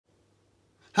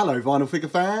Hello vinyl figure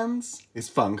fans, it's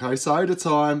Funko Soda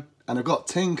time and I've got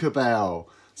Tinkerbell.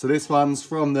 So this one's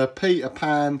from the Peter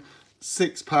Pan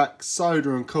 6-pack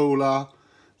soda and cooler.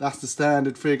 That's the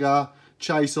standard figure.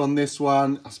 Chase on this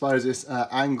one, I suppose it's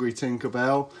Angry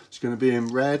Tinkerbell. It's going to be in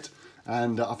red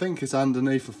and I think it's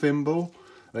underneath a thimble.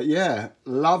 But yeah,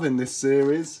 loving this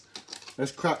series.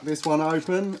 Let's crack this one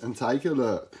open and take a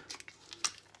look.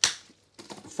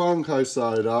 Funko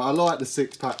Soda, I like the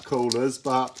 6-pack coolers,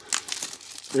 but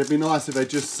it'd be nice if they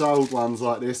just sold ones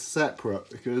like this separate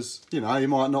because, you know, you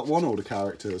might not want all the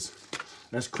characters.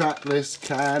 Let's crack this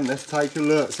can, let's take a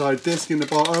look. So disc in the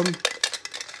bottom,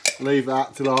 leave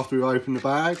that till after we open the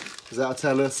bag because that'll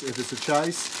tell us if it's a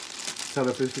chase, tell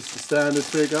us if it's the standard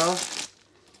figure,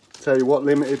 tell you what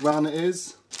limited run it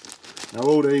is. Now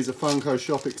all these are Funko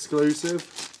Shop Exclusive.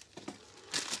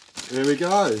 Here we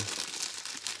go.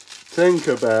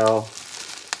 Tinkerbell.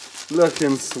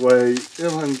 Looking sweet.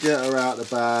 If I can get her out the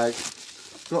bag.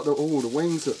 Got all the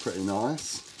wings look pretty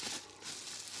nice.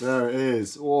 There it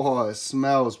is. Oh, it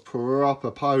smells proper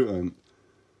potent.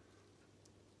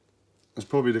 That's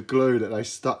probably the glue that they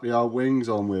stuck the old wings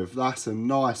on with. That's a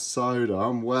nice soda.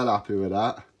 I'm well happy with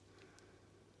that.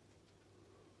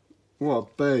 What a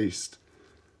beast.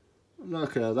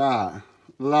 Look at that.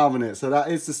 Loving it. So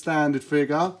that is the standard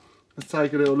figure. Let's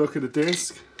take a little look at the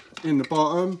disc. In the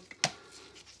bottom.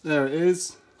 There it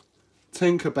is.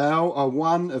 Tinkerbell, a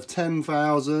 1 of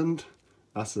 10,000.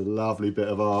 That's a lovely bit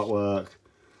of artwork.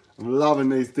 I'm loving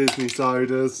these Disney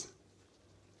sodas.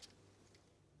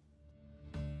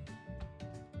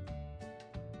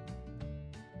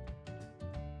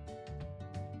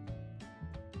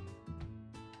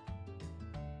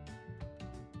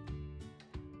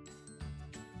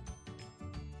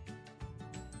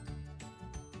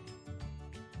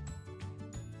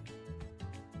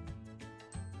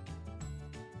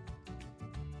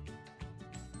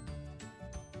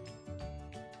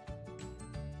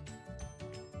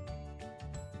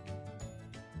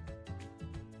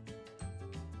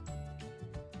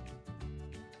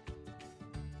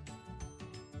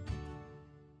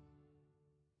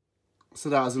 So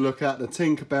that was a look at the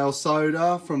Tinkerbell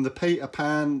soda from the Peter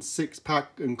Pan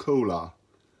 6-pack and cooler.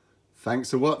 Thanks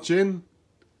for watching.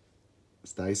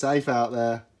 Stay safe out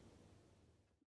there.